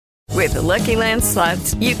With the Lucky Land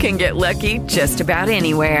Slots, you can get lucky just about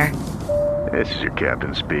anywhere. This is your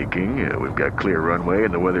captain speaking. We've got clear runway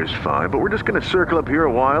and the weather's fine, but we're just going to circle up here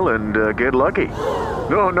a while and get lucky.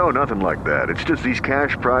 No, nothing like that. It's just these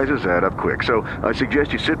cash prizes add up quick. So I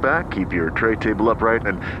suggest you sit back, keep your tray table upright,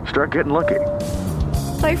 and start getting lucky.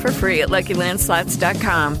 Play for free at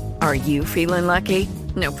LuckyLandSlots.com. Are you feeling lucky?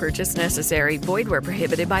 No purchase necessary. Void where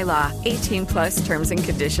prohibited by law. 18 plus terms and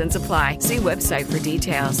conditions apply. See website for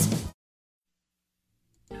details.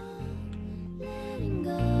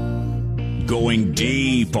 Going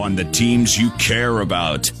deep on the teams you care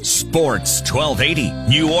about. Sports 1280,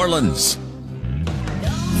 New Orleans.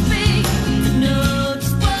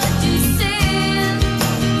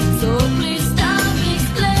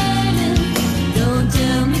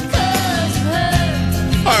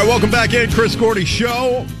 All right, welcome back in. Chris Gordy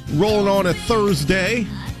Show, rolling on a Thursday.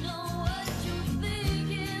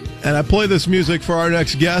 And I play this music for our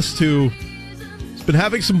next guest who has been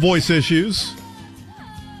having some voice issues.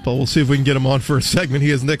 But we'll see if we can get him on for a segment. He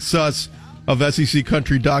is Nick Suss of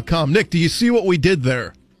SECCountry.com. Nick, do you see what we did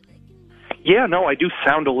there? Yeah, no, I do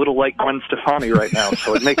sound a little like Gwen Stefani right now,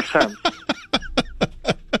 so it makes sense.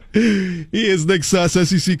 He is Nick Suss,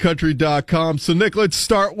 SECCountry.com. So, Nick, let's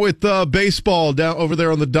start with baseball down over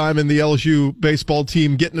there on the diamond. The LSU baseball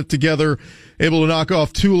team getting it together, able to knock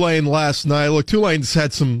off Tulane last night. Look, Tulane's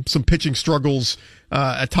had some pitching struggles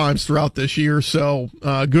at times throughout this year, so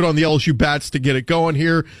good on the LSU bats to get it going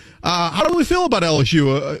here. How do we feel about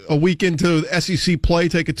LSU? A week into SEC play,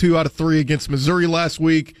 take a 2 out of 3 against Missouri last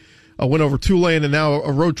week, a win over Tulane, and now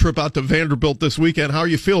a road trip out to Vanderbilt this weekend. How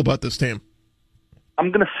do you feel about this team? I'm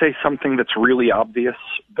going to say something that's really obvious,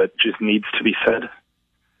 but just needs to be said.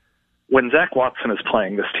 When Zach Watson is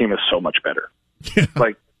playing, this team is so much better. Yeah.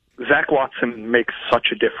 Like, Zach Watson makes such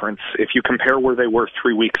a difference. If you compare where they were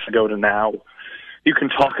 3 weeks ago to now, you can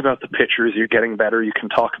talk about the pitchers, you're getting better. You can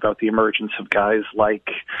talk about the emergence of guys like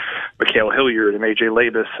Mikhail Hilliard and A.J.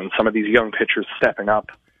 Labus and some of these young pitchers stepping up.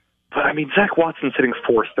 But, I mean, Zach Watson's hitting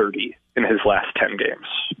 .430 in his last 10 games.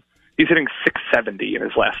 He's hitting .670 in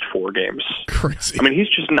his last 4 games. Crazy. I mean, he's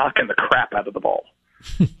just knocking the crap out of the ball.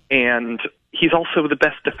 And he's also the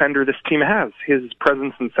best defender this team has. His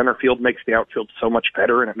presence in center field makes the outfield so much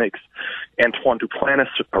better, and it makes Antoine Duplantis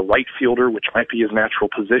a right fielder, which might be his natural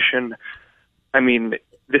position. I mean,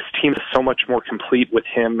 this team is so much more complete with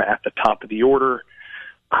him at the top of the order.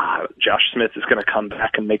 Josh Smith is going to come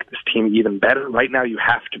back and make this team even better. Right now, you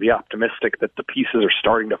have to be optimistic that the pieces are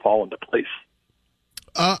starting to fall into place.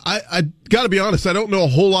 I got to be honest, I don't know a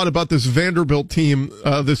whole lot about this Vanderbilt team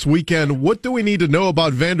this weekend. What do we need to know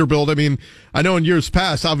about Vanderbilt? I mean, I know in years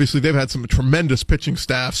past, obviously, they've had some tremendous pitching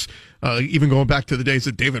staffs, even going back to the days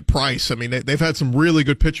of David Price. I mean, they've had some really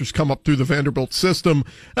good pitchers come up through the Vanderbilt system.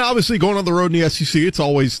 And obviously, going on the road in the SEC, it's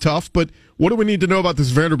always tough. But what do we need to know about this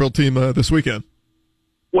Vanderbilt team this weekend?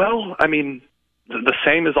 Well, I mean, the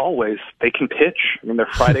same as always. They can pitch. I mean, their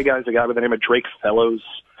Friday guy's a guy by the name of Drake Fellows.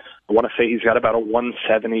 I want to say he's got about a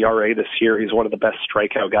 1.7 ERA this year. He's one of the best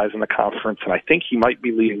strikeout guys in the conference, and I think he might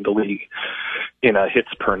be leading the league in hits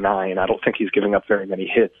per 9. I don't think he's giving up very many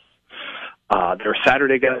hits. Their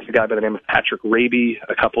Saturday guy is a guy by the name of Patrick Raby.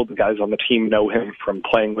 A couple of the guys on the team know him from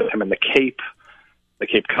playing with him in the Cape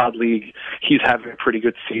Cod League. He's having a pretty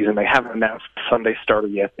good season. They haven't announced the Sunday starter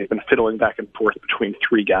yet. They've been fiddling back and forth between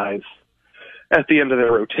 3 guys at the end of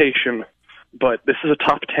their rotation. But this is a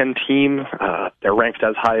top 10 team. They're ranked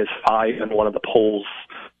as high as 5 in one of the polls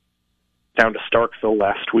down to Starkville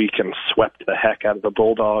last week and swept the heck out of the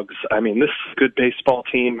Bulldogs. I mean, this is a good baseball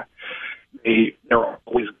team. They're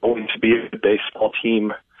always going to be a good baseball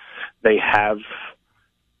team. They have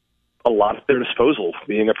a lot at their disposal.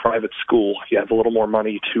 Being a private school, you have a little more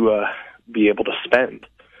money to be able to spend.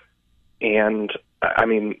 And, I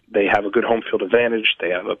mean, they have a good home field advantage. They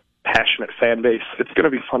have a passionate fan base. It's going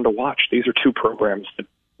to be fun to watch. These are 2 programs that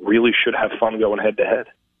really should have fun going head-to-head.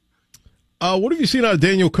 What have you seen out of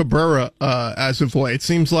Daniel Cabrera as of late? It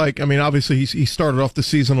seems like, I mean, obviously he started off the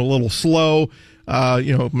season a little slow.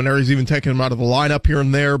 Maneri's even taken him out of the lineup here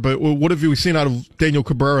and there. But what have you seen out of Daniel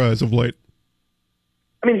Cabrera as of late?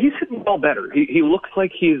 I mean, he's hitting the ball better. He looks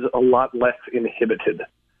like he's a lot less inhibited.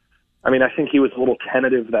 I mean, I think he was a little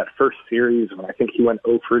tentative that first series, and I think he went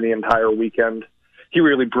 0 for the entire weekend. He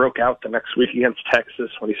really broke out the next week against Texas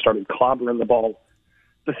when he started clobbering the ball.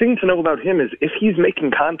 The thing to know about him is if he's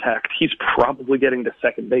making contact, he's probably getting to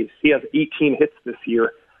second base. He has 18 hits this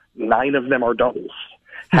year. 9 of them are doubles.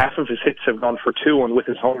 Half of his hits have gone for 2, and with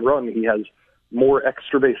his home run, he has more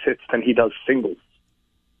extra base hits than he does singles.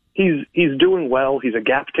 He's doing well. He's a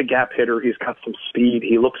gap-to-gap hitter. He's got some speed.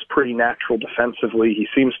 He looks pretty natural defensively. He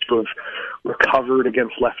seems to have recovered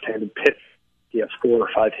against left-handed pitch. He has 4 or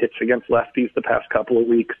 5 hits against lefties the past couple of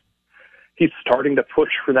weeks. He's starting to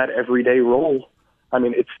push for that everyday role. I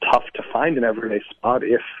mean, it's tough to find an everyday spot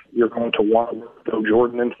if you're going to want to work Joe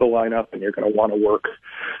Jordan into the lineup and you're going to want to work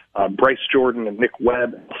Bryce Jordan and Nick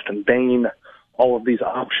Webb, Austin Bain, all of these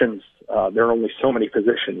options. There are only so many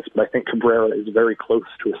positions, but I think Cabrera is very close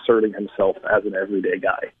to asserting himself as an everyday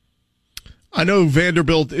guy. I know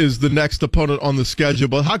Vanderbilt is the next opponent on the schedule,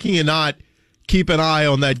 but how can you not keep an eye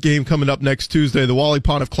on that game coming up next Tuesday? The Wally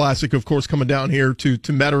Pontiff Classic, of course, coming down here to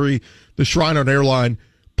Metairie, the Shrine on Airline,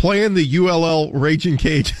 playing the ULL Raging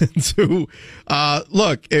Cajuns, who,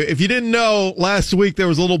 look, if you didn't know, last week there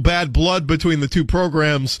was a little bad blood between the two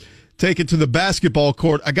programs. Take it to the basketball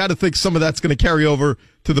court. I got to think some of that's going to carry over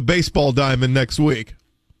to the baseball diamond next week.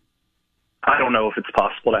 I don't know if it's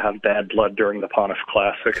possible to have bad blood during the Pontiff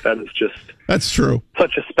Classic. That's true.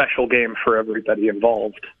 Such a special game for everybody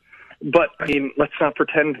involved. But, I mean, let's not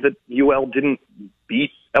pretend that UL didn't beat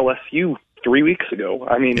LSU 3 weeks ago.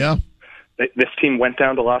 I mean, yeah. This team went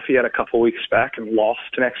down to Lafayette a couple weeks back and lost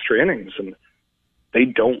in extra innings, and they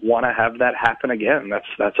don't want to have that happen again.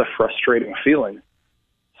 That's a frustrating feeling.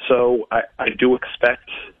 So I do expect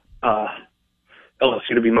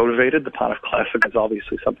LSU to be motivated. The Pontiff Classic is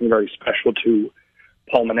obviously something very special to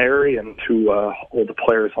Paul Maneri and to all the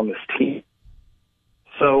players on this team.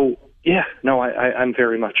 So, yeah, no, I'm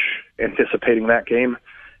very much anticipating that game.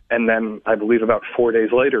 And then I believe about 4 days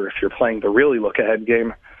later, if you're playing the really look-ahead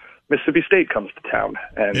game, Mississippi State comes to town.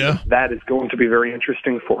 And that is going to be very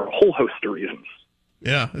interesting for a whole host of reasons.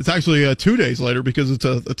 Yeah, it's actually 2 days later because it's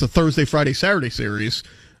a Thursday, Friday, Saturday series.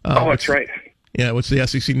 That's right. Yeah, which the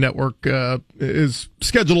SEC network is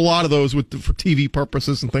scheduled a lot of those for TV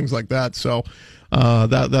purposes and things like that. So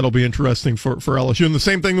that'll be interesting for LSU. And the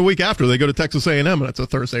same thing the week after, they go to Texas A&M, and it's a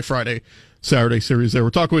Thursday, Friday, Saturday series there. We're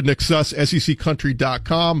talking with Nick Suss,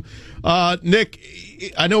 SECCountry.com. Nick,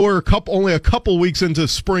 I know we're only a couple weeks into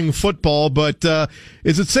spring football, but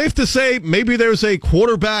is it safe to say maybe there's a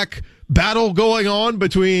quarterback battle going on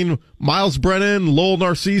between Miles Brennan, Lowell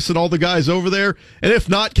Narcisse, and all the guys over there? And if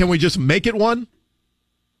not, can we just make it one?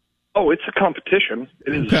 Oh, it's a competition.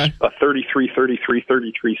 It is a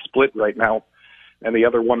 33-33-33 split right now, and the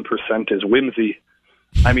other 1% is whimsy.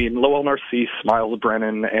 I mean, Lowell Narcisse, Miles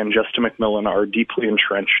Brennan, and Justin McMillan are deeply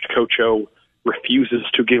entrenched. Coach O refuses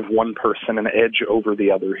to give one person an edge over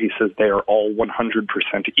the other. He says they are all 100%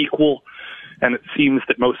 equal. And it seems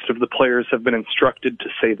that most of the players have been instructed to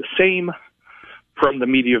say the same. From the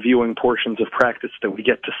media viewing portions of practice that we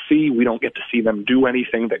get to see, we don't get to see them do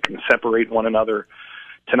anything that can separate one another.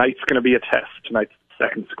 Tonight's going to be a test. Tonight's the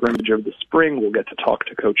second scrimmage of the spring. We'll get to talk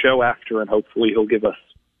to Coach O after, and hopefully he'll give us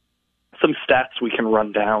some stats we can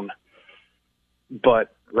run down.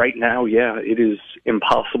 But right now, yeah, it is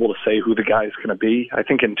impossible to say who the guy's going to be. I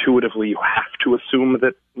think intuitively you have to assume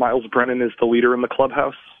that Miles Brennan is the leader in the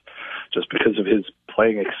clubhouse, just because of his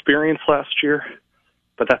playing experience last year,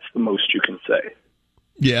 but that's the most you can say.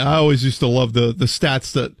 Yeah, I always used to love the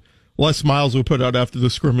stats that Les Miles would put out after the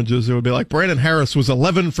scrimmages. It would be like Brandon Harris was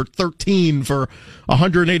 11 for 13 for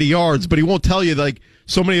 180 yards, but he won't tell you like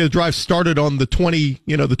so many of the drives started on the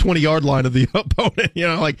 20-yard line of the opponent,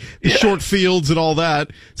 like the short fields and all that.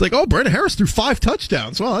 It's like, oh, Brandon Harris threw 5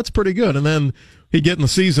 touchdowns. Well, that's pretty good. And then he'd get in the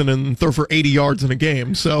season and throw for 80 yards in a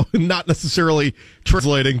game. So not necessarily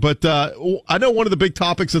translating. But I know one of the big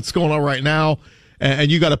topics that's going on right now,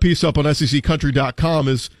 and you got a piece up on SECCountry.com,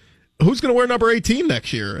 is who's going to wear number 18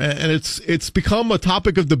 next year. And it's become a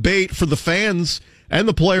topic of debate for the fans and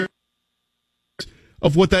the players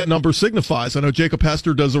of what that number signifies. I know Jacob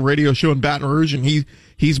Hester does a radio show in Baton Rouge, and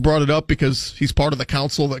he's brought it up because he's part of the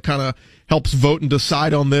council that kind of helps vote and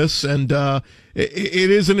decide on this. And it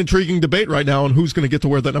is an intriguing debate right now on who's going to get to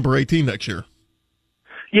wear that number 18 next year.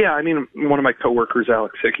 Yeah, I mean, one of my coworkers,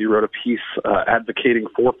 Alex Hickey, wrote a piece advocating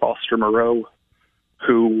for Foster Moreau,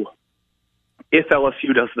 who, if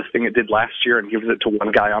LSU does the thing it did last year and gives it to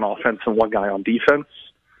one guy on offense and one guy on defense,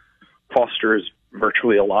 Foster is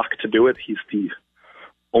virtually a lock to do it. He's the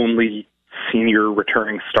only senior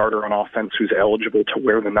returning starter on offense who's eligible to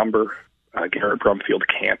wear the number. Garrett Brumfield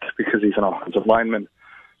can't because he's an offensive lineman.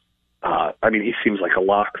 I mean, he seems like a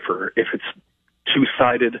lock for if it's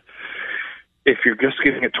two-sided. If you're just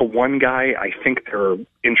giving it to one guy, I think there are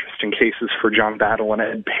interesting cases for John Battle and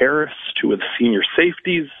Ed Paris, two of the senior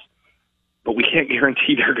safeties, but we can't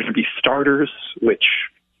guarantee they're going to be starters, which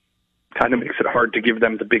kind of makes it hard to give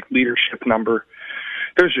them the big leadership number.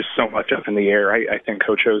 There's just so much up in the air. I think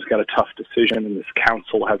Coach O's got a tough decision, and this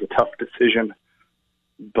council has a tough decision.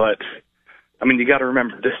 But, I mean, you got to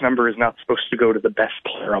remember, this number is not supposed to go to the best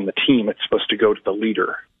player on the team. It's supposed to go to the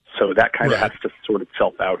leader. So that kind of has to sort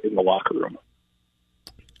itself out in the locker room.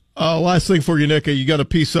 Last thing for you, Nick, you got a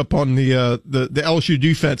piece up on the LSU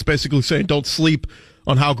defense, basically saying don't sleep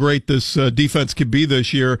on how great this defense could be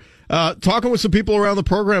this year. Talking with some people around the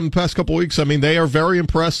program the past couple of weeks, I mean, they are very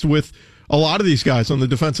impressed with a lot of these guys on the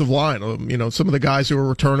defensive line. Some of the guys who are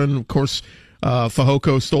returning, of course,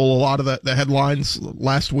 Fehoko stole a lot of the headlines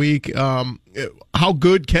last week. How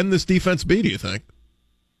good can this defense be, do you think?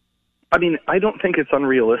 I mean, I don't think it's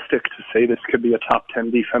unrealistic to say this could be a top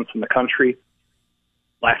 10 defense in the country.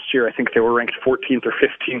 Last year, I think they were ranked 14th or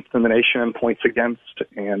 15th in the nation in points against,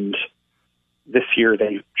 and this year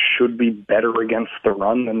they should be better against the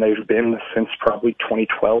run than they've been since probably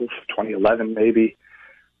 2012, 2011 maybe.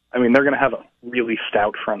 I mean, they're going to have a really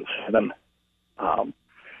stout front seven. Got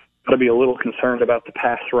to be a little concerned about the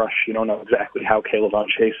pass rush. You don't know exactly how Caleb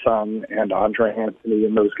Chason and Andre Anthony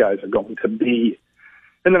and those guys are going to be.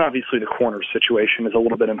 And then obviously the corner situation is a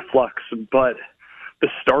little bit in flux. But the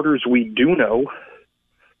starters we do know,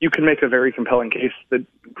 you can make a very compelling case that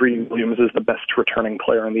Greedy Williams is the best returning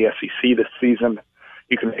player in the SEC this season.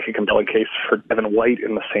 You can make a compelling case for Devin White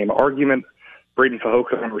in the same argument. Braden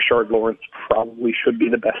Fehoko and Rashard Lawrence probably should be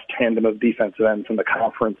the best tandem of defensive ends in the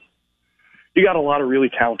conference. You got a lot of really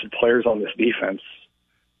talented players on this defense.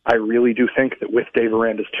 I really do think that with Dave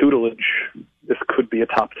Aranda's tutelage, this could be a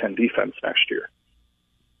top 10 defense next year.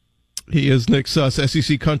 He is Nick Suss,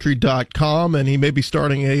 SECCountry.com, and he may be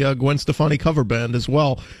starting a Gwen Stefani cover band as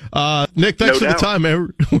well. Nick, thanks for the time,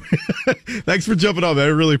 man. Thanks for jumping on, man.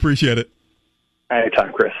 I really appreciate it.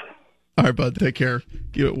 Anytime, Chris. All right, bud. Take care.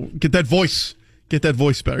 Get that voice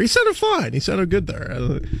better. He sounded fine. He sounded good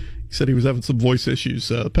there. He said he was having some voice issues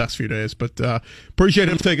the past few days, but appreciate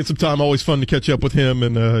him taking some time. Always fun to catch up with him,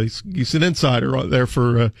 and he's an insider there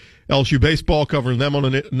for LSU baseball, covering them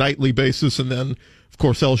on a nightly basis, and then, of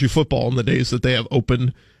course, LSU football in the days that they have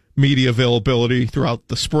open media availability throughout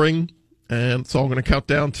the spring. And it's all going to count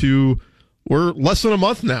down to, we're less than a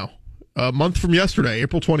month now. A month from yesterday,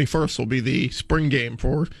 April 21st, will be the spring game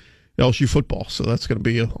for LSU football. So that's going to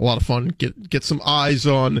be a lot of fun. Get some eyes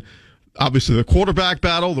on, obviously, the quarterback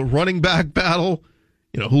battle, the running back battle,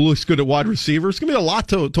 who looks good at wide receivers. It's going to be a lot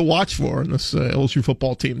to watch for in this LSU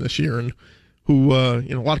football team this year, and who, a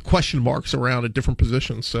lot of question marks around at different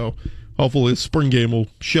positions. So hopefully the spring game will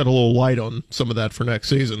shed a little light on some of that for next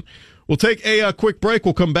season. We'll take a quick break.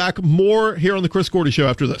 We'll come back more here on the Chris Gordy Show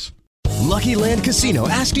after this. Lucky Land Casino,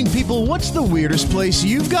 asking people, what's the weirdest place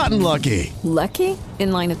you've gotten lucky? Lucky?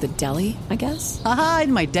 In line at the deli, I guess? Aha,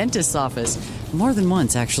 in my dentist's office. More than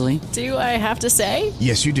once, actually. Do I have to say?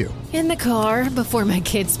 Yes, you do. In the car before my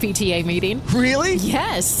kids' PTA meeting. Really?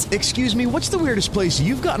 Yes. Excuse me, what's the weirdest place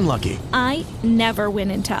you've gotten lucky? I never win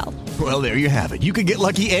and tell. Well, there you have it. You can get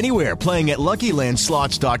lucky anywhere, playing at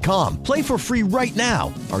LuckyLandSlots.com. Play for free right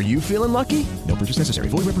now. Are you feeling lucky? No purchase necessary.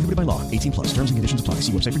 Void where prohibited by law. 18+. Terms and conditions apply.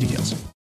 See website for details.